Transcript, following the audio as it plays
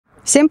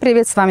Всем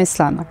привет, с вами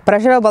Слана.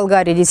 Проживя в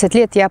Болгарии 10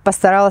 лет, я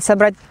постаралась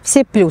собрать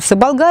все плюсы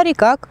Болгарии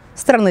как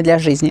страны для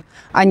жизни.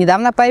 А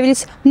недавно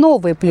появились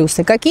новые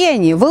плюсы. Какие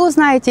они, вы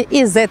узнаете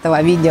из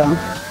этого видео.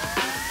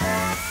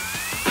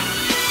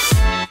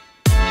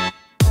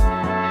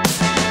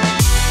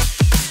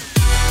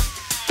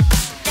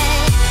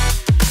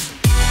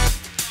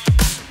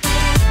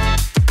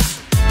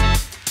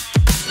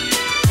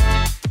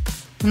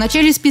 В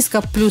начале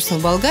списка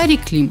плюсов Болгарии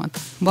климат.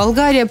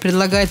 Болгария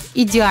предлагает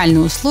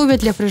идеальные условия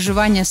для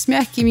проживания с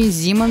мягкими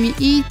зимами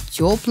и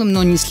теплым,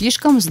 но не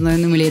слишком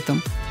знойным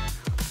летом.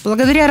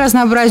 Благодаря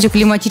разнообразию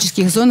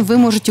климатических зон вы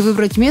можете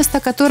выбрать место,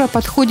 которое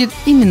подходит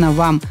именно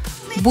вам,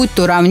 будь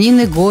то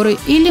равнины, горы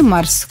или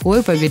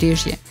морское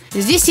побережье.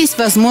 Здесь есть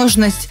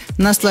возможность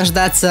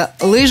наслаждаться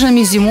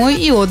лыжами зимой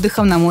и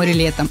отдыхом на море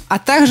летом, а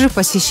также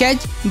посещать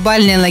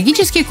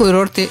бальнеологические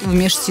курорты в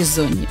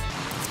межсезонье.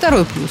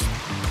 Второй плюс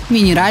 –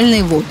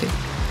 минеральные воды.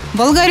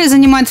 Болгария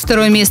занимает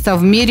второе место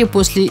в мире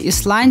после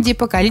Исландии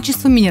по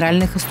количеству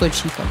минеральных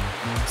источников.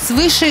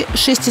 Свыше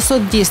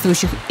 600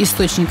 действующих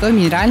источников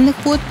минеральных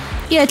вод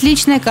и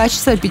отличное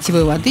качество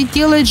питьевой воды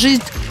делает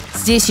жизнь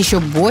здесь еще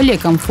более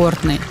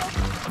комфортной.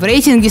 В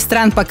рейтинге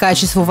стран по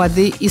качеству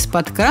воды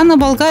из-под крана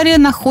Болгария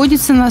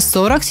находится на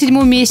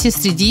 47-м месте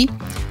среди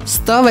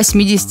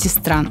 180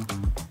 стран.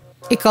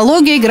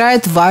 Экология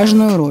играет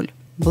важную роль.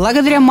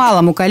 Благодаря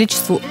малому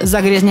количеству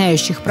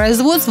загрязняющих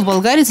производств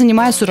Болгария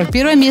занимает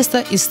 41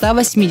 место из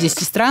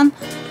 180 стран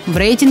в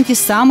рейтинге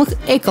самых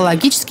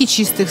экологически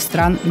чистых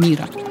стран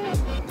мира.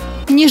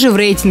 Ниже в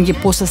рейтинге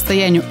по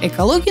состоянию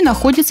экологии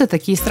находятся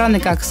такие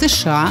страны, как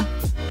США,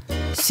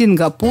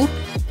 Сингапур,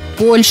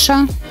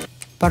 Польша,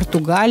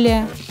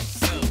 Португалия.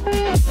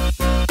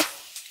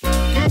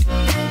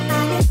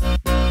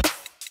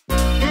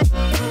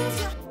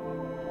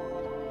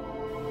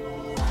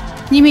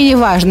 Не менее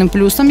важным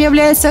плюсом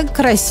является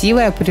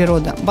красивая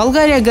природа.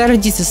 Болгария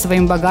гордится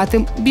своим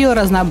богатым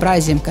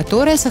биоразнообразием,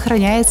 которое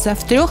сохраняется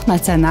в 3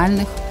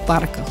 национальных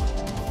парках.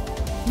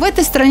 В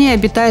этой стране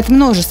обитает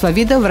множество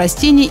видов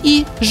растений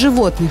и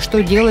животных,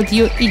 что делает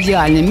ее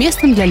идеальным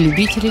местом для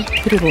любителей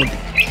природы.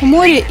 В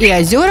море и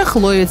озерах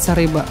ловится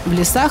рыба, в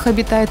лесах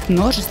обитает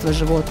множество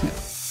животных.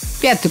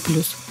 Пятый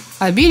плюс –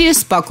 обилие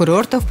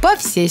спа-курортов по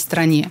всей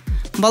стране.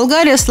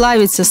 Болгария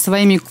славится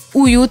своими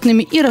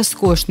уютными и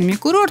роскошными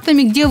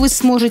курортами, где вы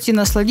сможете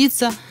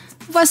насладиться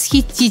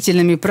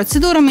восхитительными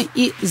процедурами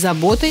и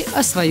заботой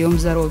о своем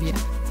здоровье.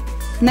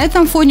 На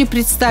этом фоне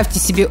представьте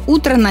себе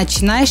утро,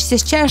 начинаешься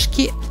с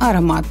чашки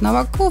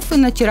ароматного кофе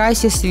на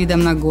террасе с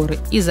видом на горы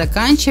и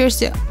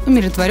заканчиваешься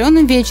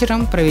умиротворенным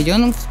вечером,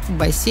 проведенным в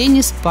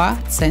бассейне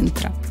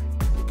спа-центра.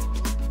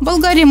 В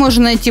Болгарии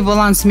можно найти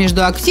баланс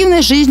между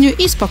активной жизнью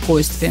и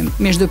спокойствием,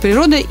 между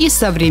природой и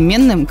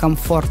современным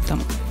комфортом.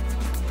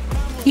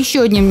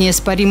 Еще одним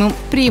неоспоримым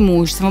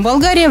преимуществом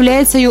Болгарии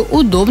является ее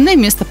удобное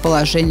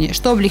местоположение,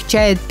 что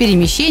облегчает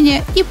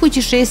перемещение и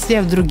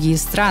путешествия в другие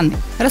страны.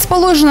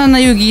 Расположена на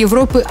юге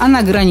Европы,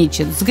 она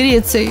граничит с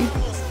Грецией,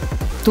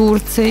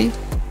 Турцией,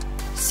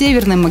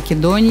 Северной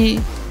Македонией,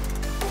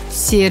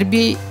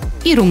 Сербией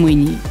и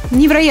Румынией.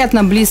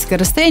 Невероятно близкое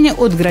расстояние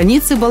от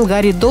границы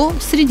Болгарии до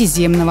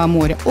Средиземного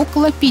моря –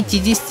 около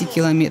 50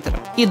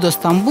 километров, и до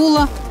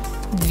Стамбула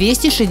 –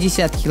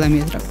 260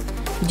 километров.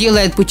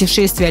 Делает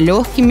путешествия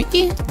легкими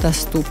и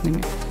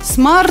доступными. С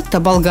марта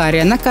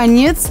Болгария,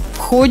 наконец,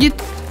 входит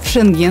в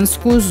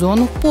шенгенскую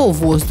зону по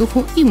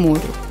воздуху и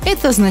морю.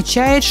 Это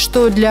означает,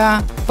 что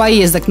для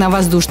поездок на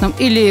воздушном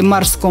или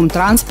морском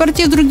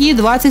транспорте в другие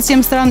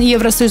 27 стран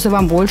Евросоюза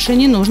вам больше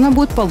не нужно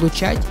будет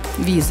получать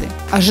визы.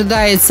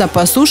 Ожидается,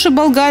 по суше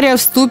Болгария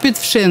вступит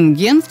в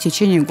Шенген в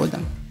течение года.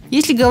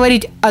 Если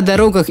говорить о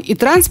дорогах и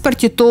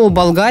транспорте, то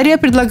Болгария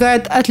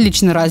предлагает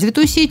отлично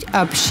развитую сеть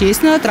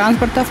общественного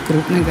транспорта в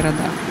крупных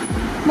городах.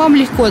 Вам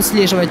легко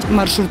отслеживать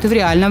маршруты в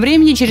реальном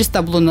времени через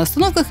табло на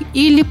остановках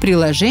или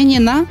приложение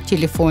на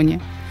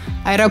телефоне.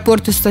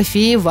 Аэропорты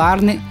Софии,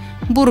 Варны,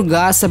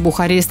 Бургаса,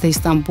 Бухареста и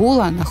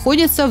Стамбула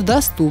находятся в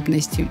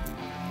доступности.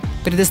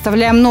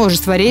 Предоставляя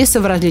множество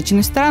рейсов в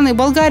различные страны,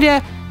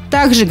 Болгария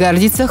также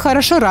гордится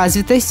хорошо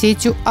развитой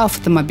сетью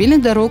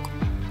автомобильных дорог,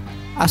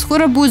 а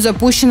скоро будет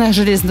запущена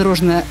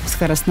железнодорожная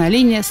скоростная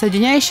линия,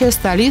 соединяющая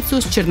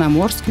столицу с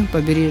Черноморским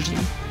побережьем.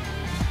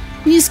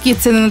 Низкие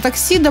цены на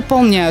такси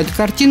дополняют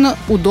картину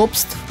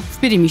удобств в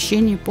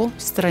перемещении по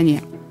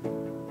стране.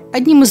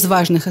 Одним из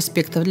важных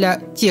аспектов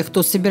для тех,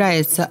 кто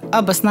собирается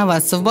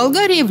обосноваться в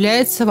Болгарии,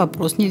 является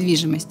вопрос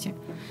недвижимости.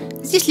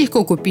 Здесь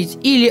легко купить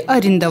или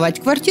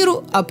арендовать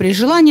квартиру, а при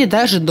желании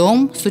даже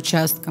дом с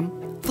участком.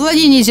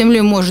 Владение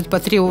землей может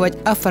потребовать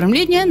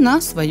оформления на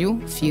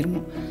свою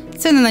фирму.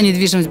 Цены на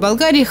недвижимость в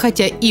Болгарии,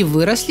 хотя и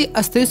выросли,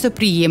 остаются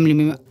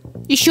приемлемыми.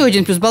 Еще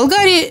один плюс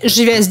Болгарии –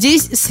 живя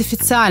здесь с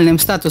официальным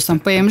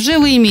статусом ПМЖ,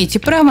 вы имеете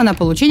право на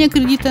получение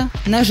кредита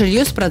на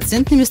жилье с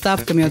процентными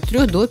ставками от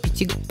 3 до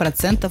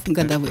 5%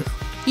 годовых.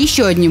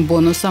 Еще одним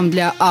бонусом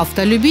для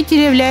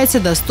автолюбителей является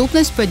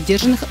доступность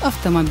поддержанных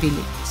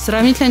автомобилей.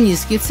 Сравнительно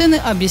низкие цены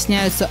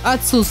объясняются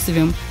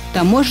отсутствием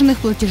таможенных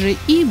платежей,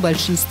 и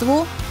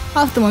большинство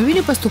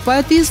автомобилей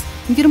поступают из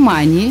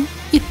Германии,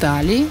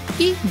 Италии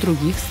и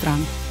других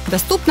стран.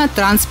 Доступно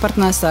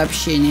транспортное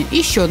сообщение.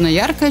 Еще одна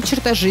яркая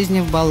черта жизни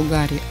в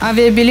Болгарии.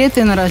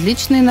 Авиабилеты на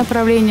различные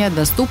направления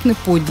доступны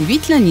по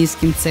удивительно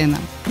низким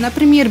ценам.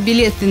 Например,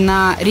 билеты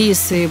на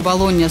рейсы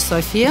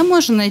Болонья-София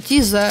можно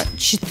найти за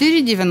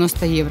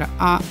 4,90 евро,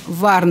 а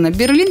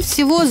Варна-Берлин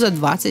всего за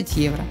 20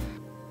 евро.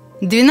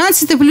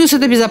 12-й плюс –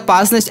 это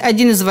безопасность,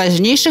 один из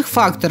важнейших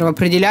факторов,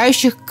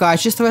 определяющих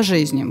качество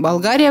жизни.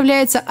 Болгария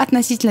является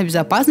относительно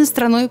безопасной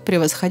страной,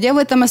 превосходя в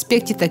этом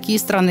аспекте такие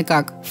страны,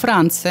 как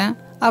Франция,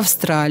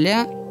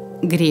 Австралия,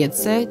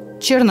 Греция,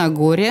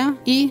 Черногория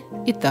и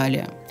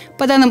Италия.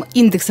 По данным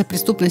индекса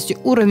преступности,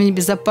 уровень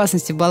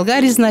безопасности в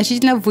Болгарии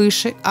значительно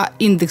выше, а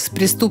индекс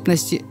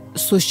преступности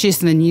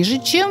существенно ниже,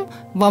 чем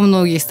во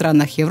многих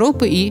странах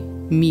Европы и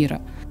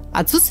мира.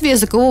 Отсутствие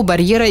языкового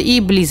барьера и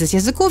близость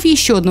языков –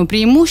 еще одно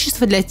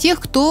преимущество для тех,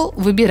 кто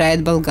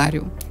выбирает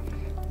Болгарию.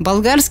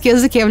 Болгарский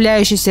язык,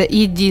 являющийся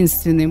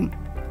единственным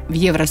в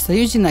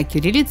Евросоюзе на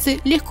кириллице,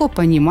 легко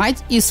понимать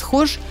и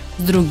схож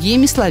с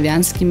другими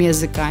славянскими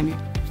языками.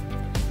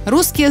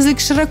 Русский язык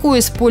широко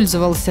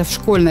использовался в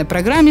школьной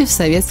программе в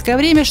советское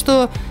время,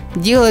 что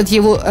делает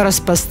его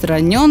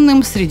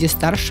распространенным среди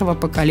старшего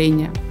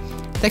поколения.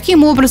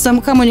 Таким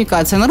образом,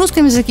 коммуникация на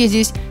русском языке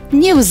здесь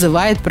не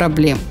вызывает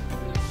проблем.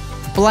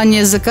 В плане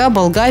языка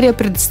Болгария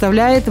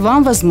предоставляет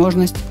вам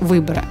возможность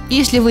выбора.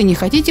 Если вы не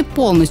хотите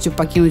полностью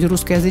покинуть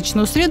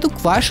русскоязычную среду,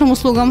 к вашим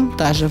услугам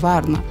та же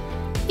Варна.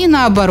 И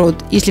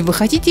наоборот, если вы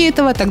хотите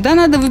этого, тогда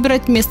надо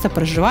выбирать место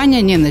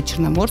проживания не на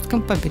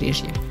Черноморском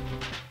побережье.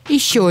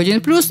 Еще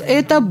один плюс –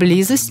 это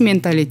близость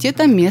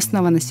менталитета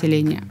местного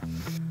населения.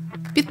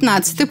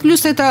 15-й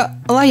плюс – это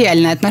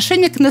лояльное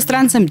отношение к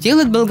иностранцам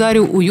делает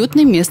Болгарию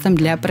уютным местом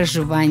для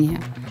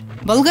проживания.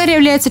 Болгария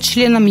является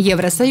членом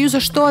Евросоюза,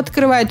 что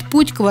открывает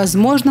путь к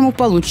возможному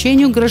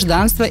получению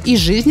гражданства и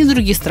жизни в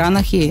других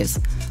странах ЕС.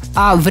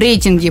 А в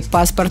рейтинге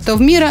паспортов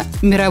мира,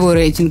 мировой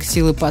рейтинг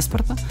силы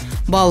паспорта,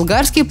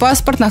 болгарский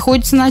паспорт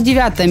находится на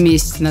 9-м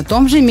месте, на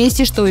том же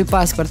месте, что и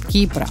паспорт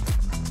Кипра.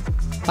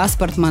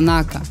 Паспорт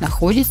Монако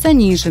находится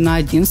ниже,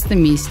 на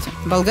 11-м месте.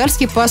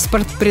 Болгарский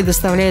паспорт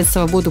предоставляет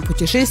свободу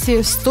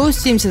путешествия в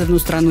 171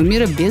 страну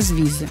мира без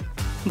визы.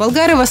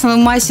 Болгары в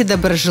основной массе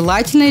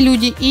доброжелательные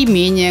люди и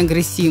менее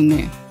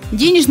агрессивные.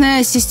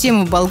 Денежная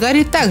система в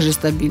Болгарии также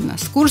стабильна.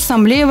 С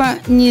курсом лева,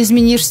 не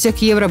изменившийся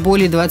к евро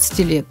более 20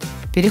 лет.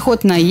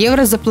 Переход на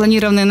евро,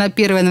 запланированный на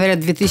 1 января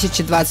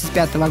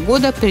 2025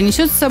 года,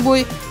 принесет с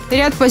собой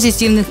ряд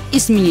позитивных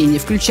изменений,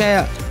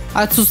 включая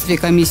отсутствие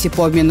комиссий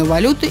по обмену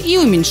валюты и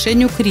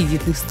уменьшению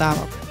кредитных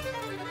ставок.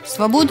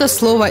 Свобода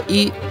слова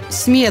и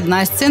СМИ –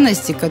 одна из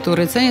ценностей,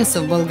 которые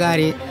ценятся в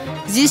Болгарии.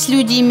 Здесь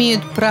люди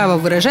имеют право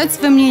выражать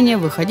свое мнение,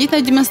 выходить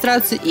на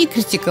демонстрации и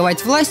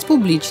критиковать власть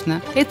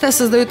публично. Это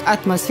создает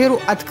атмосферу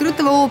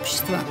открытого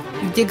общества,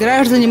 где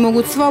граждане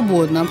могут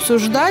свободно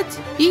обсуждать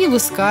и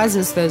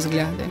высказывать свои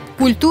взгляды.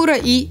 Культура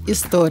и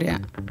история.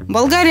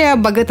 Болгария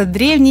богата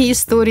древней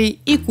историей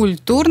и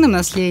культурным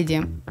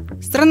наследием.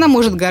 Страна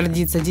может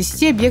гордиться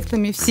 10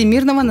 объектами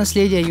всемирного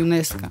наследия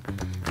ЮНЕСКО.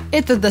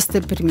 Эта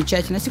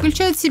достопримечательность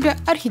включает в себя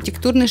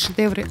архитектурные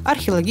шедевры,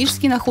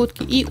 археологические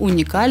находки и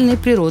уникальные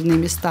природные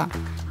места,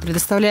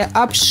 предоставляя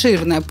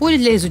обширное поле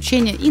для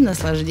изучения и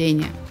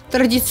наслаждения.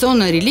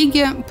 Традиционная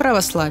религия –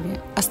 православие,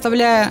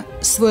 оставляя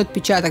свой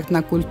отпечаток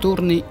на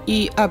культурные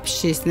и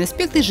общественные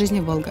аспекты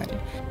жизни в Болгарии.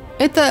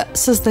 Это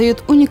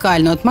создает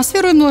уникальную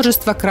атмосферу и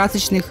множество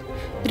красочных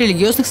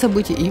религиозных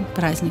событий и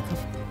праздников.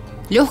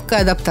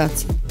 Легкая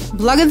адаптация.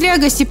 Благодаря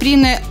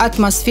гостеприимной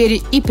атмосфере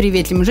и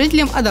приветливым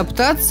жителям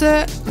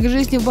адаптация к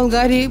жизни в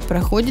Болгарии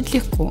проходит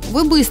легко.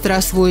 Вы быстро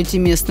освоите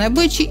местные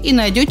обычаи и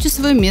найдете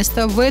свое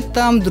место в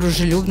этом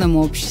дружелюбном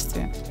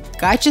обществе.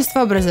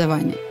 Качество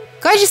образования.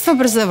 Качество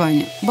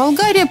образования.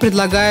 Болгария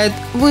предлагает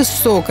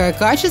высокое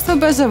качество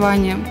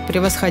образования,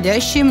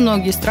 превосходящее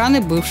многие страны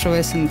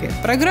бывшего СНГ.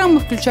 Программа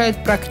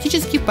включает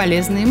практически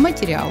полезные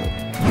материалы.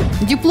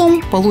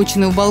 Диплом,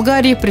 полученный в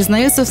Болгарии,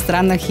 признается в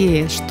странах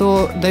ЕС,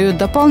 что дает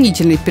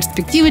дополнительные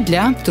перспективы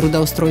для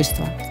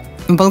трудоустройства.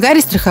 В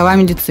Болгарии страховая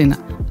медицина.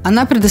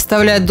 Она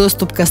предоставляет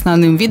доступ к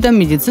основным видам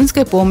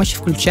медицинской помощи,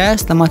 включая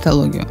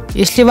стоматологию.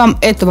 Если вам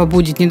этого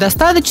будет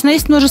недостаточно,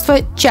 есть множество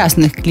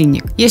частных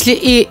клиник. Если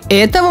и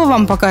этого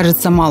вам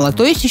покажется мало,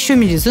 то есть еще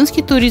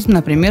медицинский туризм,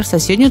 например, в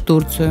соседнюю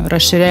Турцию,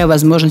 расширяя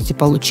возможности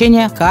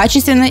получения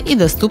качественной и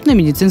доступной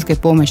медицинской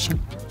помощи.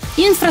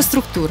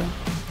 Инфраструктура.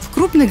 В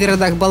крупных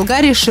городах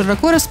Болгарии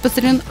широко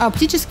распространен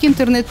оптический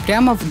интернет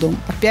прямо в дом,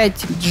 а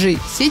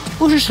 5G-сеть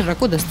уже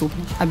широко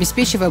доступна,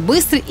 обеспечивая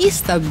быстрый и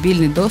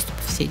стабильный доступ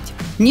в сеть.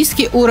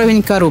 Низкий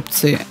уровень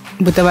коррупции.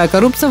 Бытовая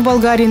коррупция в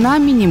Болгарии на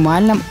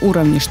минимальном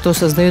уровне, что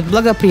создает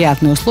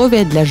благоприятные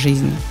условия для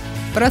жизни.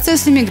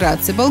 Процесс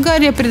иммиграции.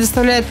 Болгария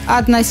предоставляет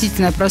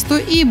относительно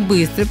простой и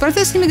быстрый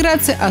процесс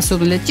иммиграции,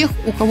 особенно для тех,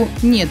 у кого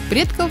нет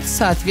предков с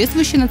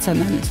соответствующей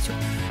национальностью.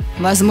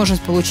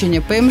 Возможность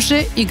получения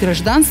ПМЖ и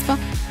гражданства.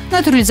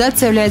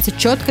 Натурализация является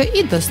четкой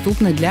и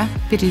доступной для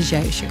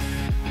переезжающих.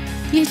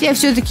 Если я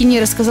все-таки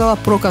не рассказала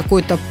про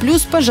какой-то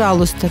плюс,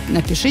 пожалуйста,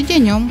 напишите о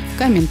нем в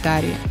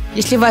комментарии.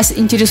 Если вас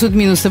интересуют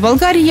минусы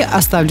Болгарии,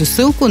 оставлю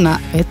ссылку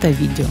на это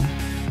видео.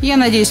 Я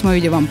надеюсь, мое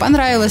видео вам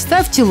понравилось.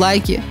 Ставьте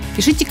лайки,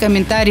 пишите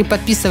комментарии,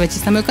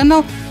 подписывайтесь на мой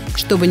канал,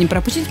 чтобы не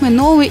пропустить мои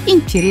новые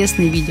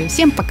интересные видео.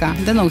 Всем пока,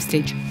 до новых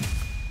встреч!